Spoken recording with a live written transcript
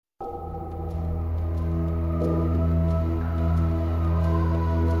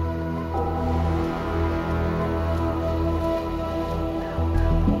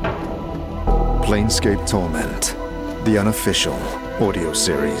Planescape Torment, the unofficial audio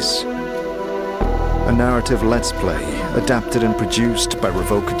series. A narrative let's play adapted and produced by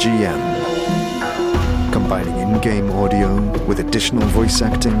Revoke GM, combining in-game audio with additional voice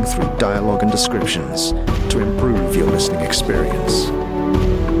acting through dialogue and descriptions to improve your listening experience.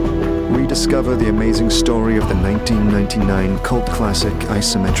 Rediscover the amazing story of the 1999 cult classic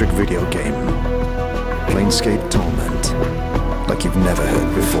isometric video game, Planescape Torment, like you've never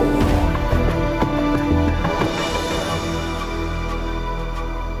heard before.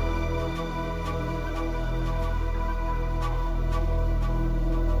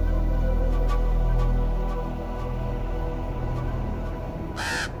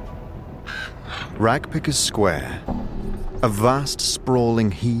 Ragpickers Square, a vast sprawling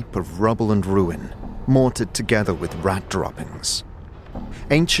heap of rubble and ruin, mortared together with rat droppings.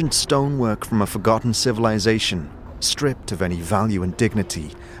 Ancient stonework from a forgotten civilization, stripped of any value and dignity,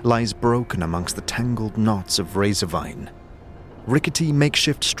 lies broken amongst the tangled knots of razorvine. Rickety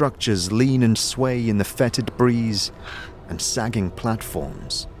makeshift structures lean and sway in the fetid breeze, and sagging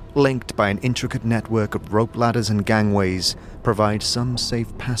platforms, linked by an intricate network of rope ladders and gangways, provide some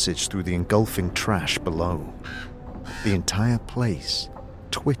safe passage through the engulfing trash below. The entire place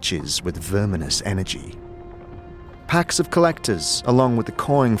twitches with verminous energy. Packs of collectors, along with the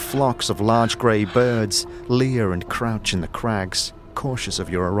cawing flocks of large grey birds, leer and crouch in the crags, cautious of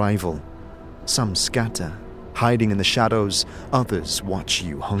your arrival. Some scatter, hiding in the shadows, others watch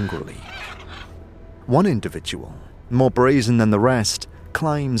you hungrily. One individual, more brazen than the rest,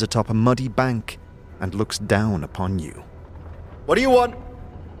 climbs atop a muddy bank and looks down upon you. What do you want?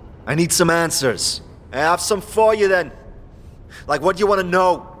 I need some answers. I have some for you then. Like, what do you want to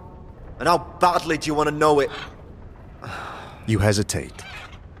know? And how badly do you want to know it? You hesitate.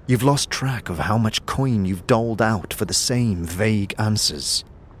 You've lost track of how much coin you've doled out for the same vague answers.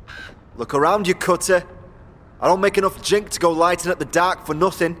 Look around you, Cutter. I don't make enough jink to go lighting up the dark for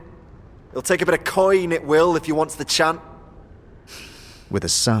nothing. It'll take a bit of coin, it will, if you want the chant. With a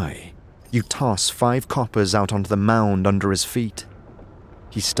sigh, you toss 5 coppers out onto the mound under his feet.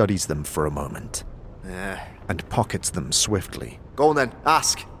 He studies them for a moment, and pockets them swiftly. Go on then,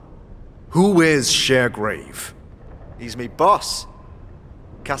 ask. Who is Sharegrave? He's me boss.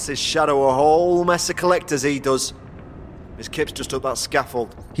 Casts his shadow a whole mess of collectors, he does. His kip's just up that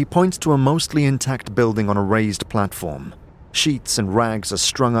scaffold. He points to a mostly intact building on a raised platform. Sheets and rags are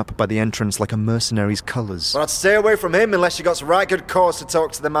strung up by the entrance like a mercenary's colours. But I'd stay away from him unless you got some right good cause to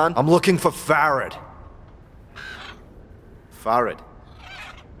talk to the man. I'm looking for Farad. Farad?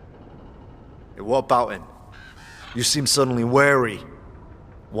 Hey, what about him? You seem suddenly wary.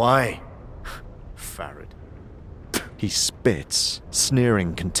 Why? Farad. He spits,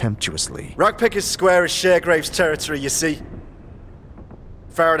 sneering contemptuously. Ragpickers Square is Sharegrave's territory, you see.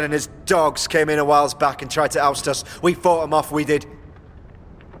 Farad and his dogs came in a whiles back and tried to oust us. We fought them off, we did.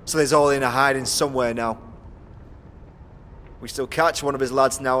 So there's all in a hiding somewhere now. We still catch one of his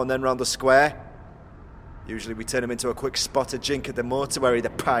lads now and then round the square. Usually we turn him into a quick spot of jink at the mortuary, the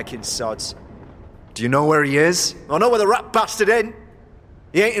piking sods. Do you know where he is? I know where the rat bastard in.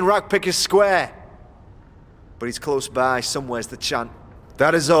 He ain't in Ragpickers Square. But he's close by, somewhere's the chant.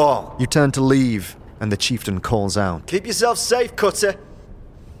 That is all. You turn to leave, and the chieftain calls out. Keep yourself safe, Cutter.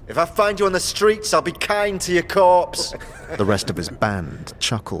 If I find you on the streets, I'll be kind to your corpse. The rest of his band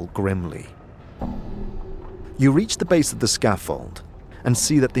chuckle grimly. You reach the base of the scaffold and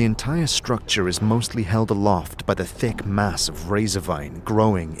see that the entire structure is mostly held aloft by the thick mass of razorvine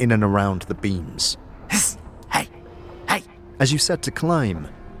growing in and around the beams. Hey! As you set to climb,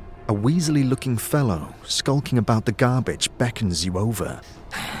 a weaselly-looking fellow skulking about the garbage beckons you over.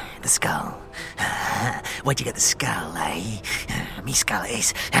 The skull. Where'd you get the skull, eh? Me skull it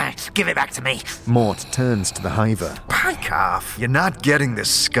is. Give it back to me. Mort turns to the hiver. Pike off. You're not getting this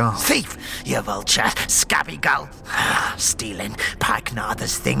skull. Thief, you vulture. Scabby gull. Stealing. Pike not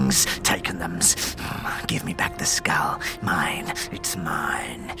others things. Taken them's. Give me back the skull. Mine. It's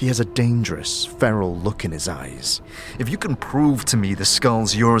mine. He has a dangerous, feral look in his eyes. If you can prove to me the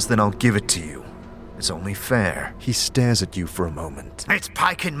skull's yours, then I'll give it to you. It's only fair. He stares at you for a moment. It's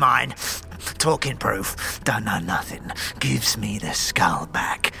pike in mine. Talking proof. Don't know nothing. Gives me the skull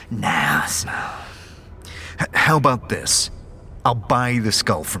back. Now. How about this? I'll buy the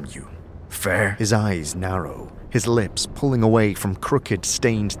skull from you. Fair? His eyes narrow, his lips pulling away from crooked,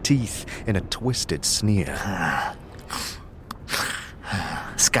 stained teeth in a twisted sneer.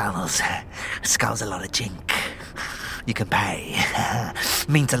 Skulls a lot of jink. You can pay.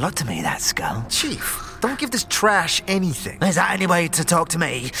 Means a lot to me, that skull. Chief, don't give this trash anything. Is that any way to talk to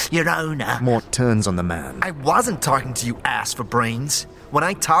me, your owner? Mort turns on the man. I wasn't talking to you, ass for brains. When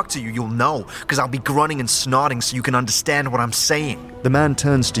I talk to you, you'll know, because I'll be grunting and snorting so you can understand what I'm saying. The man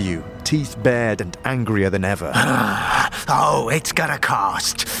turns to you, teeth bared and angrier than ever. Oh, it's gonna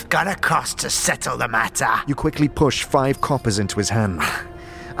cost. Gonna cost to settle the matter. You quickly push 5 coppers into his hand.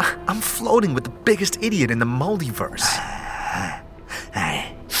 I'm floating with the biggest idiot in the multiverse.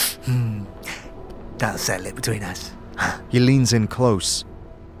 Hey. That'll settle it between us. He leans in close.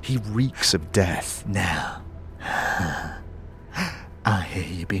 He reeks of death. Now, I hear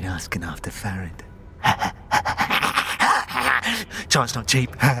you've been asking after Farron. Chance not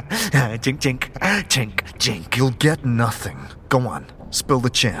cheap. Jink, jink, chink, jink. You'll get nothing. Go on, spill the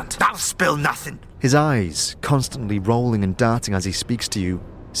chant. I'll spill nothing. His eyes, constantly rolling and darting as he speaks to you,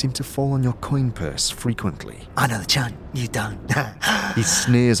 seem to fall on your coin purse frequently. I know the chant, you don't. He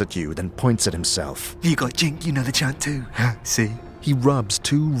sneers at you, then points at himself. You got jink, you know the chant too. See? He rubs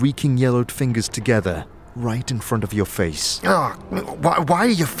 2 reeking yellowed fingers together, right in front of your face. Oh, why are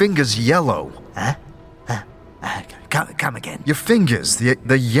your fingers yellow? Huh? Come again. Your fingers,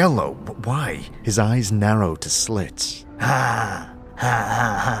 they're yellow. Why? His eyes narrow to slits. A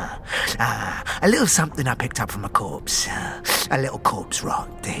little something I picked up from a corpse. A little corpse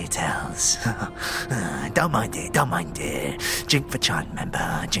rot, details. Don't mind it. Jink for chant,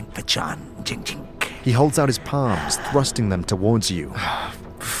 remember? Jink for chant. Jink, jink. He holds out his palms, thrusting them towards you.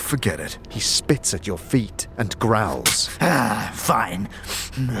 Forget it. He spits at your feet and growls. Fine.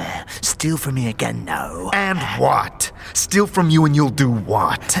 Steal from me again, no. And what? Steal from you and you'll do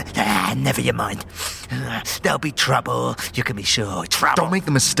what? Never you mind. There'll be trouble, you can be sure. Trouble. Don't make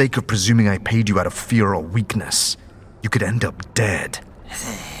the mistake of presuming I paid you out of fear or weakness. You could end up dead.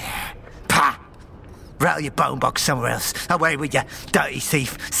 Pah! Rattle your bone box somewhere else. Away with you, dirty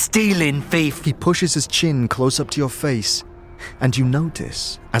thief. Stealing thief. He pushes his chin close up to your face, and you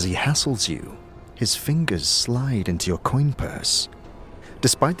notice, as he hassles you, his fingers slide into your coin purse.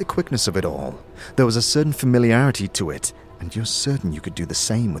 Despite the quickness of it all, there was a certain familiarity to it, and you're certain you could do the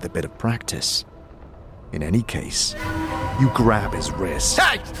same with a bit of practice. In any case, you grab his wrist.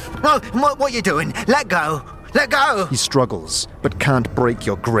 Hey! What you doing? Let go! Let go! He struggles, but can't break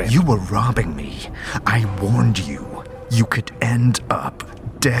your grip. You were robbing me. I warned you. You could end up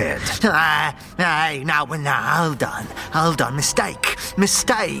dead. Hey, now, hold on, mistake.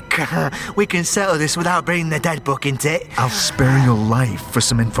 We can settle this without bringing the dead book into it. I'll spare your life for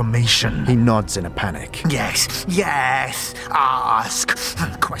some information. He nods in a panic. Yes, ask.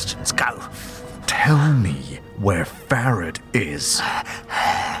 Questions, go. Tell me where Farad is.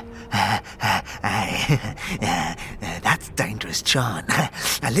 That's dangerous, John.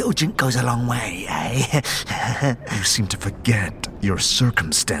 A little drink goes a long way, eh? You seem to forget your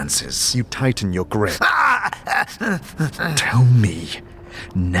circumstances. You tighten your grip. Tell me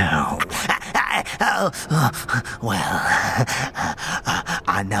now. Well,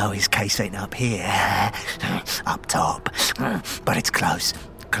 I know his case ain't up here, up top, but it's close.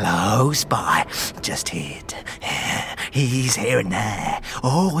 Close by, just hid. He's here and there,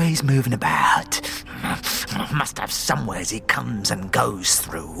 always moving about. Must have somewheres he comes and goes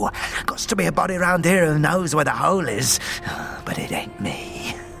through. Gots to be a body round here who knows where the hole is, but it ain't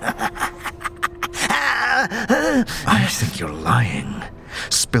me. I think you're lying.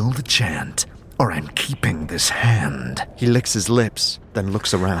 Spill the chant, or I'm keeping this hand. He licks his lips, then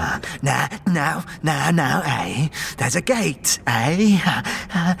looks around. Now, eh? There's a gate, eh?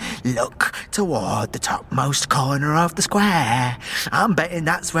 Look toward the topmost corner of the square. I'm betting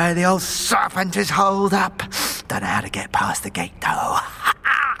that's where the old serpent is holed up. Don't know how to get past the gate, though.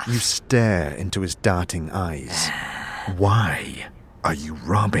 You stare into his darting eyes. Why are you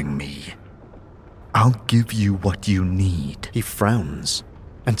robbing me? I'll give you what you need. He frowns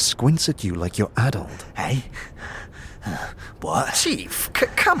and squints at you like you're addled. Hey? What? Chief,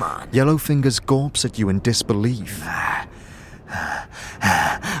 come on. Yellowfingers gawps at you in disbelief.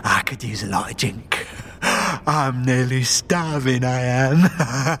 I could use a lot of drink. I'm nearly starving, I am.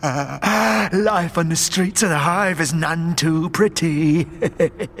 Life on the streets of the Hive is none too pretty.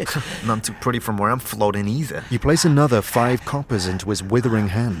 None too pretty from where I'm floating either. You place another 5 coppers into his withering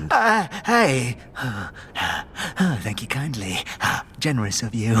hand. Hey. Thank you kindly. Generous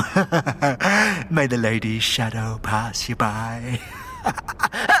of you. May the lady's shadow pass you by.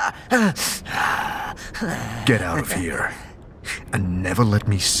 Get out of here, and never let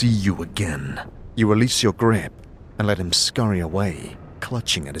me see you again. You release your grip and let him scurry away,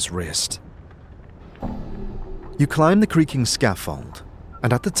 clutching at his wrist. You climb the creaking scaffold,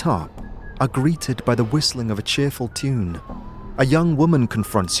 and at the top are greeted by the whistling of a cheerful tune. A young woman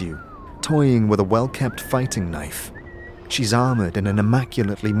confronts you, toying with a well-kept fighting knife. She's armored in an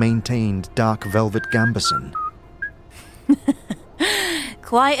immaculately maintained dark velvet gambeson.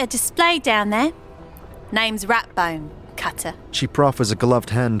 Quite a display down there. Name's Ratbone, Cutter. She proffers a gloved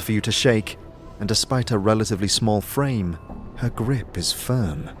hand for you to shake, and despite her relatively small frame, her grip is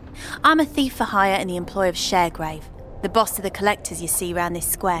firm. I'm a thief for hire in the employ of Sharegrave, the boss of the collectors you see round this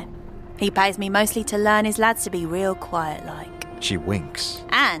square. He pays me mostly to learn his lads to be real quiet-like. She winks.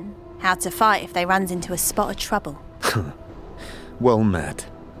 And how to fight if they runs into a spot of trouble. Well met.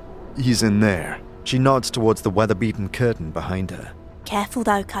 He's in there. She nods towards the weather-beaten curtain behind her. Careful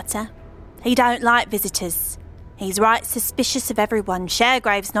though, Cutter. He don't like visitors. He's right suspicious of everyone.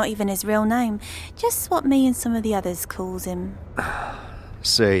 Sharegrave's not even his real name. Just what me and some of the others calls him.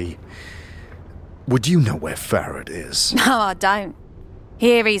 Say, would you know where Farrad is? No, I don't.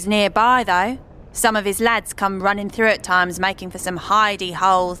 Here he's nearby, though. Some of his lads come running through at times, making for some hidey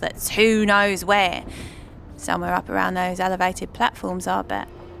holes that's who knows where. Somewhere up around those elevated platforms, I bet.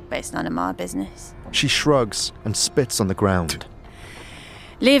 But it's none of my business. She shrugs and spits on the ground.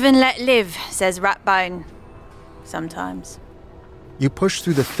 Live and let live, says Ratbone. Sometimes. You push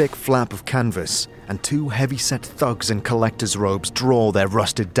through the thick flap of canvas, and two heavy-set thugs in collector's robes draw their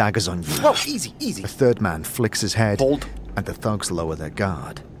rusted daggers on you. Whoa, easy, easy. A third man flicks his head. Hold. And the thugs lower their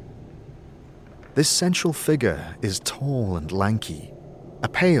guard. This central figure is tall and lanky, a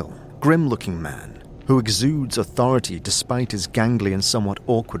pale, grim-looking man who exudes authority despite his gangly and somewhat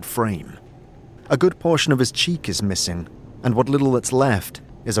awkward frame. A good portion of his cheek is missing, and what little that's left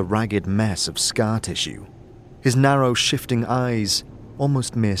is a ragged mess of scar tissue. His narrow, shifting eyes,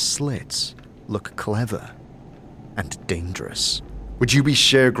 almost mere slits, look clever and dangerous. Would you be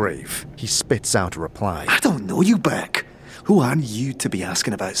Sharegrave? He spits out a reply. I don't know you, Beck. Who are you to be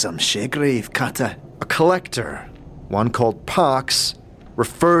asking about some Sharegrave, Cutter? A collector, one called Parks,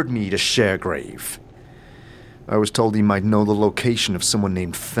 referred me to Sharegrave. I was told he might know the location of someone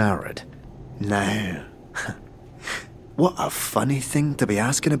named Farrad. Now, what a funny thing to be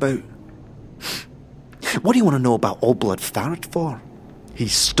asking about. What do you want to know about Old Blood Farrad for? He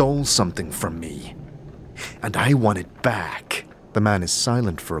stole something from me, and I want it back. The man is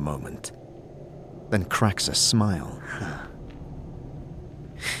silent for a moment, then cracks a smile.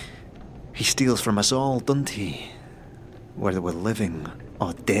 He steals from us all, doesn't he? Whether we're living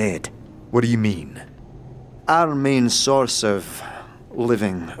or dead. What do you mean? Our main source of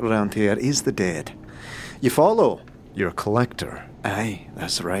living around here is the dead. You follow? You're a collector. Aye,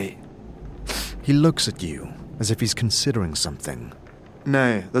 that's right. He looks at you as if he's considering something.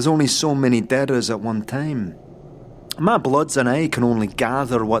 Now, there's only so many deaders at one time. My bloods and I can only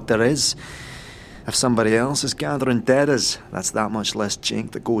gather what there is. If somebody else is gathering deaders, that's that much less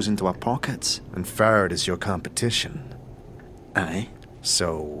jink that goes into our pockets. And Farrad is your competition. Aye.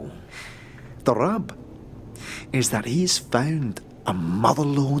 So, the rub is that he's found a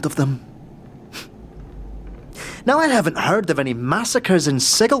motherload of them. Now, I haven't heard of any massacres in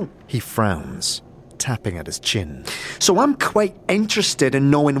Sigil. He frowns, tapping at his chin. So I'm quite interested in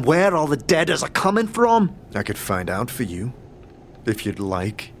knowing where all the deaders are coming from. I could find out for you, if you'd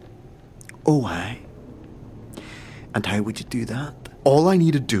like. Oh, aye. And how would you do that? All I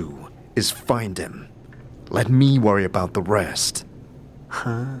need to do is find him. Let me worry about the rest.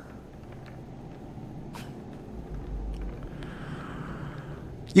 Huh?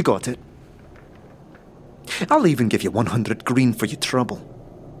 You got it. I'll even give you 100 green for your trouble.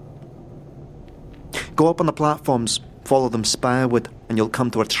 Go up on the platforms, follow them spireward, and you'll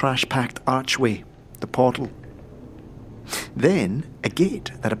come to a trash-packed archway, the portal. Then, a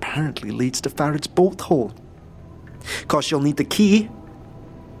gate that apparently leads to Farrad's bolt hole. Course, you'll need the key,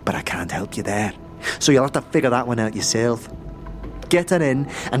 but I can't help you there, so you'll have to figure that one out yourself. Getting in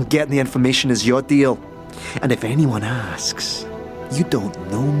and getting the information is your deal. And if anyone asks, you don't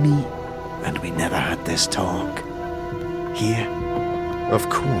know me, and we never had this talk. Here? Of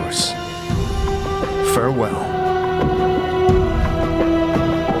course. Farewell.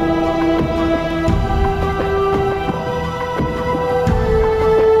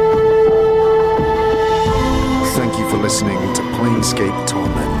 Thank you for listening to Planescape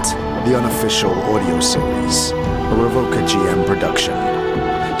Torment, the unofficial audio series, a Revoca GM production.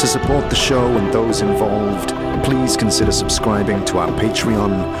 To support the show and those involved, please consider subscribing to our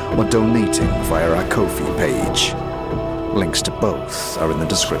Patreon or donating via our Ko-fi page. Links to both are in the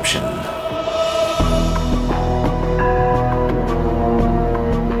description.